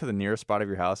to the nearest spot of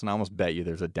your house, and I almost bet you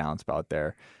there's a downspout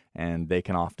there. And they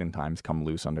can oftentimes come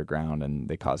loose underground, and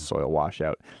they cause soil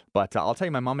washout. But I'll tell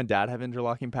you, my mom and dad have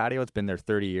interlocking patio. It's been there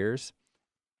 30 years.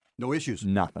 No issues.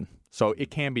 Nothing. So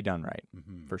it can be done right,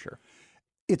 for sure.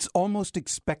 It's almost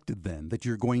expected then that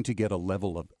you're going to get a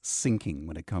level of sinking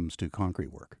when it comes to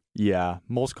concrete work. Yeah,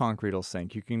 most concrete will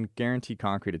sink. You can guarantee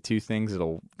concrete of two things.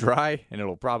 It'll dry and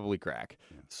it'll probably crack.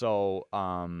 Yeah. So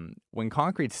when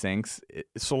concrete sinks,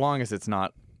 so long as it's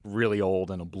not really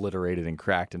old and obliterated and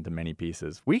cracked into many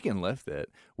pieces, we can lift it.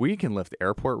 We can lift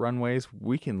airport runways.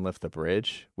 We can lift the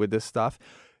bridge with this stuff.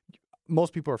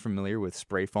 most people are familiar with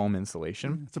spray foam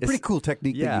insulation. It's a pretty cool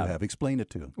technique that yeah. you have. Explain it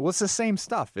to them. Well, it's the same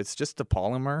stuff. It's just a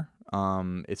polymer.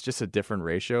 It's just a different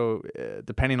ratio.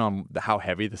 Depending on how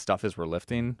heavy the stuff is we're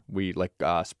lifting, we like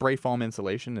spray foam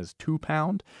insulation is 2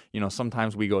 pound.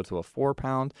 Sometimes we go to a 4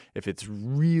 pound. If it's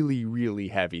really, really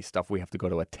heavy stuff, we have to go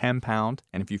to a 10 pound.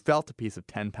 And if you felt a piece of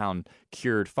 10 pound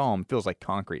cured foam, it feels like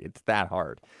concrete. It's that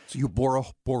hard. So you bore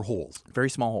holes. Very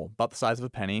small hole, about the size of a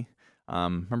penny.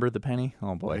 Remember the penny?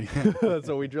 Oh boy!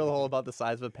 So we drill a hole about the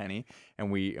size of a penny, and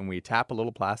we tap a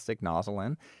little plastic nozzle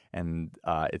in, and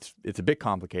it's a bit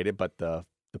complicated, but the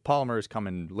polymers come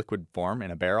in liquid form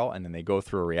in a barrel, and then they go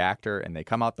through a reactor, and they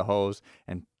come out the hose,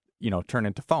 and turn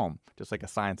into foam, just like a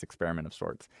science experiment of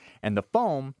sorts. And the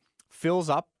foam fills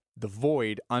up the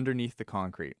void underneath the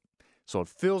concrete. So it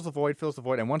fills the void,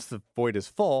 and once the void is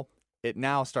full, it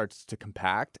now starts to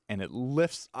compact, and it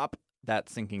lifts up that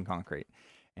sinking concrete.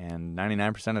 And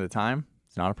 99% of the time,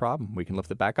 it's not a problem. We can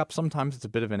lift it back up. Sometimes it's a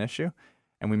bit of an issue,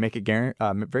 and we make it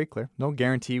very clear. No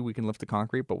guarantee we can lift the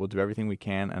concrete, but we'll do everything we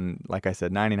can. And like I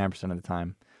said, 99% of the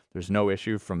time, there's no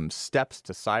issue, from steps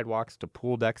to sidewalks to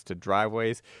pool decks to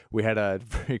driveways. I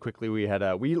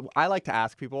like to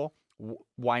ask people,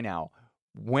 why now?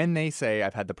 When they say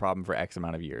I've had the problem for X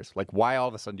amount of years, like why all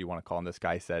of a sudden do you want to call? And this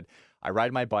guy said, I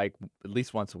ride my bike at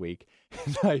least once a week.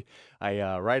 And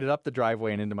I ride it up the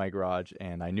driveway and into my garage,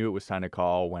 and I knew it was time to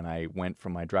call when I went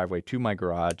from my driveway to my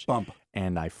garage. Bump.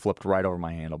 And I flipped right over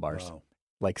my handlebars. Wow.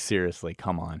 Like, seriously,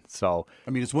 come on. So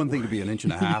I mean, it's one thing to be an inch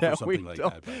and a half or something like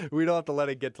that. But we don't have to let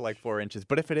it get to like 4 inches.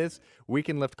 But if it is, we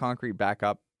can lift concrete back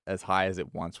up as high as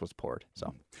it once was poured.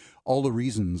 So all the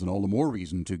reasons and all the more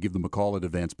reason to give them a call at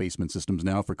Advanced Basement Systems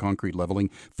now for concrete leveling,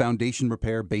 foundation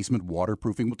repair, basement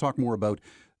waterproofing. We'll talk more about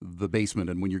the basement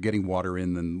and when you're getting water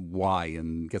in and why,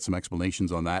 and get some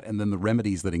explanations on that, and then the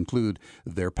remedies that include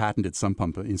their patented sump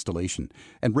pump installation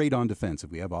and radon defense,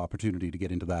 if we have opportunity to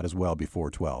get into that as well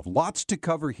before 12. Lots to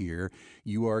cover here.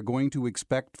 You are going to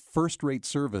expect first-rate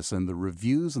service, and the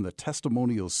reviews and the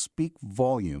testimonials speak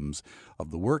volumes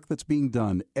of the work that's being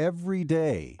done every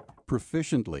day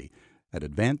proficiently at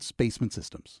Advanced Basement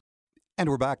Systems. And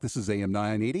we're back. This is AM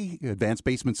 980, Advanced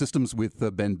Basement Systems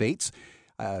with Ben Bates.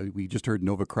 We just heard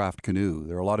NovaCraft Canoe.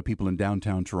 There are a lot of people in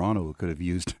downtown Toronto who could have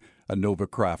used a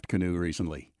NovaCraft Canoe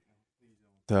recently.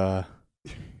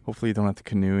 Hopefully you don't have to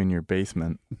canoe in your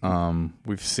basement.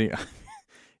 We've seen,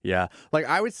 yeah. Like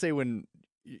I would say,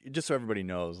 just so everybody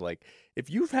knows, like if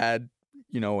you've had,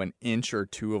 an inch or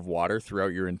two of water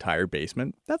throughout your entire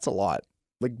basement, that's a lot.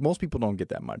 Like most people don't get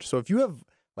that much. So if you have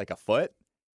like a foot,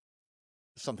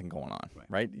 something going on,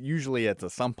 right? Usually it's a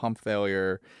sump pump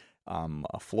failure.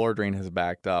 A floor drain has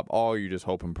backed up. All you just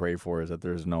hope and pray for is that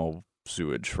there's no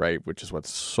sewage, right? Which is what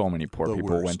so many poor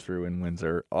people went through in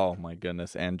Windsor. Oh my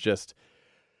goodness. And just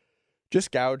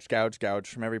gouge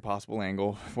from every possible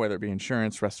angle, whether it be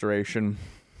insurance, restoration.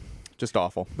 Just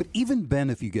awful. But even, Ben,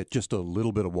 if you get just a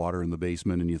little bit of water in the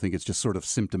basement and you think it's just sort of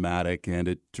symptomatic and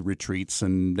it retreats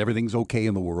and everything's okay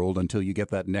in the world until you get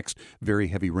that next very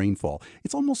heavy rainfall,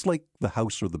 it's almost like the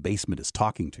house or the basement is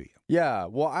talking to you. Yeah.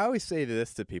 Well, I always say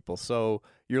this to people. So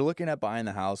you're looking at buying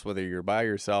the house, whether you're by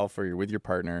yourself or you're with your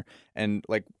partner, and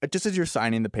like just as you're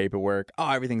signing the paperwork, oh,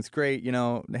 everything's great, hey,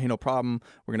 no problem.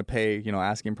 We're going to pay,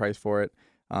 asking price for it.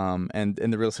 And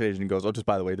the real estate agent goes, oh, just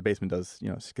by the way, the basement does,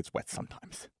 it gets wet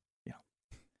sometimes.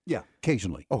 Yeah,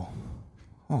 occasionally.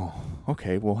 Oh,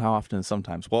 okay. Well, how often is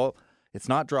sometimes? Well, it's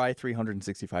not dry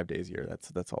 365 days a year.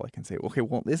 That's all I can say. Okay,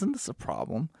 well, isn't this a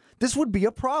problem? This would be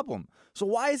a problem. So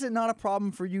why is it not a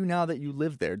problem for you now that you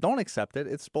live there? Don't accept it.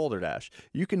 It's Boulder-Dash.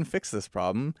 You can fix this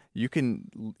problem. You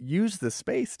can use the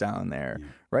space down there,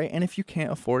 right? And if you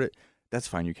can't afford it, that's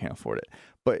fine. You can't afford it.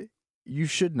 But you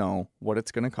should know what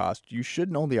it's going to cost. You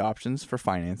should know the options for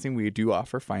financing. We do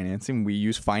offer financing. We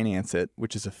use Finance It,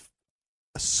 which is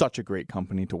such a great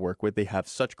company to work with. They have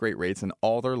such great rates, and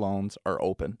all their loans are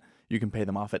open. You can pay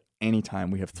them off at any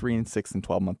time. We have 3 and 6 and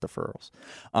 12-month deferrals.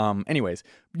 Anyways,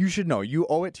 you should know. You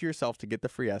owe it to yourself to get the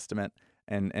free estimate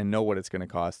and know what it's going to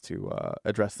cost to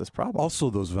address this problem. Also,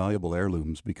 those valuable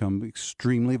heirlooms become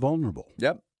extremely vulnerable.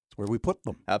 Yep. That's where we put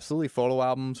them. Absolutely. Photo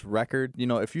albums, record.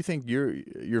 If you think your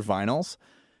vinyls,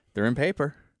 they're in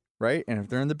paper, right? And if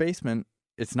they're in the basement,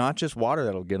 it's not just water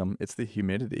that'll get them. It's the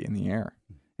humidity in the air.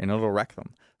 And it'll wreck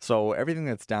them. So everything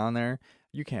that's down there,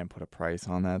 you can't put a price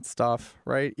on that stuff,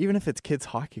 right? Even if it's kids'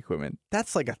 hockey equipment,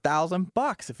 that's like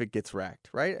 $1,000 if it gets wrecked,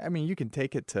 right? I mean, you can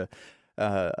take it to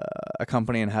a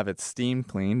company and have it steam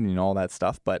cleaned and all that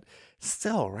stuff, but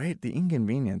still, right? The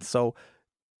inconvenience. So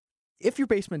if your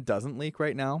basement doesn't leak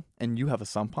right now and you have a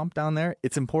sump pump down there,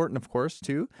 it's important, of course,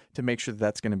 too, to make sure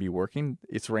that's going to be working.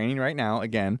 It's raining right now,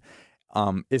 again.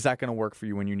 Is that going to work for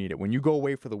you when you need it? When you go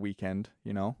away for the weekend,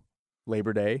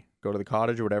 Labor Day, go to the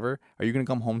cottage or whatever, are you going to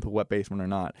come home to a wet basement or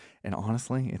not? And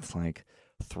honestly, it's like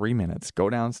 3 minutes. Go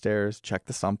downstairs, check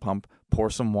the sump pump, pour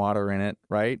some water in it,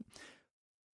 right?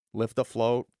 Lift the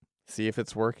float, see if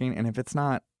it's working. And if it's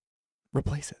not,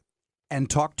 replace it. And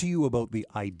talk to you about the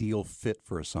ideal fit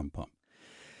for a sump pump.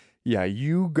 Yeah,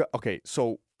 okay,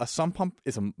 so a sump pump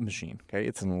is a machine, okay?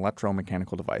 It's an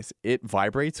electromechanical device. It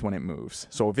vibrates when it moves.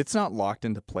 So if it's not locked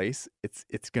into place,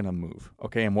 it's going to move,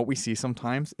 okay? And what we see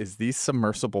sometimes is these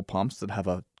submersible pumps that have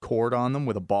a cord on them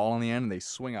with a ball on the end, and they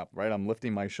swing up, right? I'm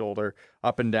lifting my shoulder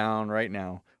up and down right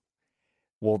now.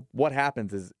 Well, what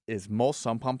happens is most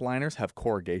sump pump liners have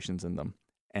corrugations in them.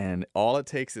 And all it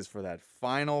takes is for that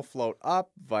final float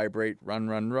up, vibrate,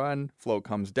 run, float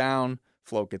comes down,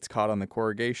 float gets caught on the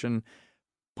corrugation,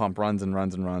 pump runs and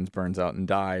runs and runs, burns out and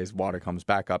dies, water comes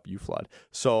back up, you flood.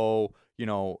 So,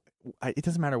 it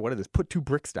doesn't matter what it is. Put 2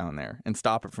 bricks down there and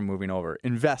stop it from moving over.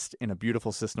 Invest in a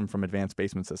beautiful system from Advanced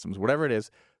Basement Systems. Whatever it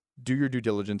is, do your due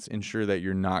diligence. Ensure that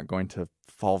you're not going to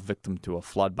fall victim to a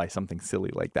flood by something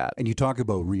silly like that. And you talk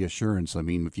about reassurance. I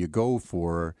mean, if you go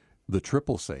for the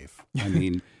triple safe, I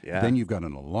mean, then you've got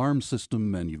an alarm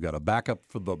system and you've got a backup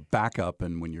for the backup.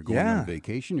 And when you're going on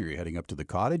vacation or you're heading up to the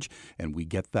cottage, and we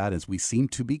get that, as we seem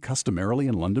to be customarily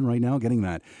in London right now, getting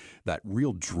that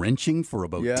real drenching for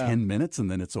about 10 minutes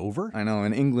and then it's over. I know.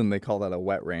 In England, they call that a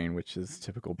wet rain, which is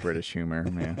typical British humor,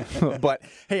 man. But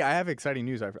hey, I have exciting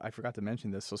news. I forgot to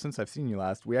mention this. So since I've seen you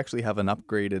last, we actually have an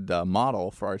upgraded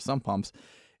model for our sump pumps.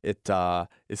 It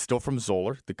is still from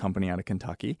Zoller, the company out of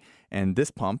Kentucky. And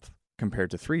this pump,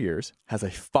 compared to 3 years, has a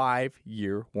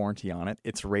 5-year warranty on it.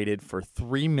 It's rated for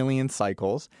 3 million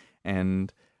cycles.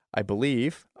 And I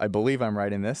believe I'm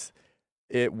right in this,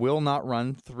 it will not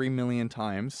run 3 million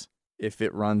times if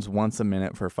it runs once a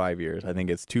minute for 5 years. I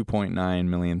think it's 2.9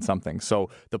 million something.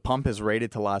 So the pump is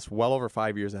rated to last well over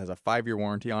 5 years. It has a 5-year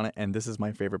warranty on it. And this is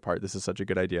my favorite part. This is such a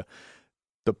good idea.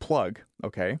 The plug,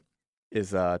 okay,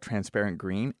 is transparent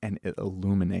green, and it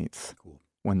illuminates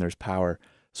when there's power.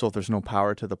 So if there's no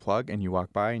power to the plug and you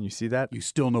walk by and you see that, you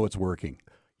still know it's working.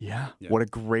 Yeah. What a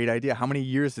great idea. How many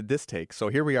years did this take? So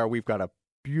here we are. We've got a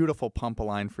beautiful pump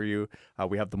line for you.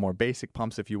 We have the more basic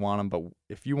pumps if you want them, but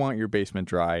if you want your basement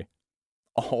dry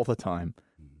all the time,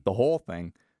 the whole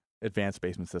thing, Advanced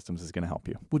Basement Systems is going to help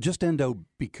you. We'll just end out,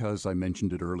 because I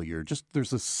mentioned it earlier,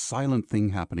 there's a silent thing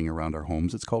happening around our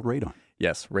homes. It's called radon.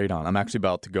 Yes, radon. I'm actually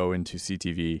about to go into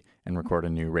CTV and record a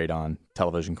new radon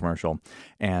television commercial.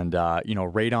 And,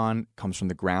 radon comes from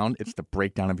the ground. It's the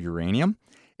breakdown of uranium.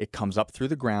 It comes up through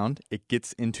the ground. It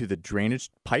gets into the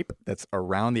drainage pipe that's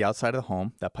around the outside of the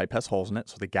home. That pipe has holes in it,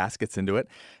 so the gas gets into it.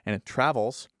 And it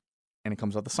travels, and it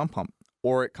comes out the sump pump.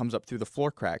 Or it comes up through the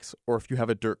floor cracks. Or if you have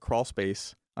a dirt crawl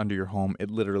space under your home,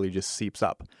 it literally just seeps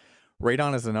up.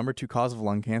 Radon is the number 2 cause of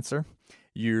lung cancer.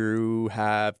 You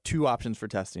have 2 options for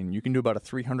testing. You can do about a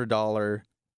 $300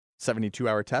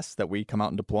 72-hour test that we come out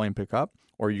and deploy and pick up,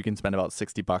 or you can spend about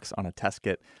 $60 on a test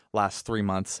kit, lasts 3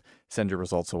 months, send your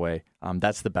results away.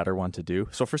 That's the better one to do.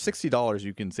 So for $60,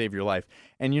 you can save your life.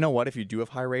 And you know what? If you do have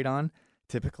high radon,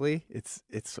 typically it's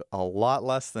a lot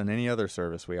less than any other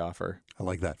service we offer. I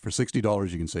like that. For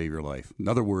 $60, you can save your life. In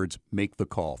other words, make the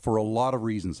call for a lot of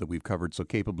reasons that we've covered so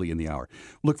capably in the hour.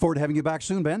 Look forward to having you back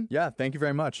soon, Ben. Yeah, thank you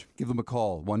very much. Give them a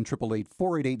call,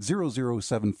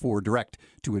 1-888-488-0074, direct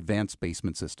to Advanced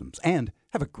Basement Systems. And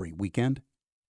have a great weekend.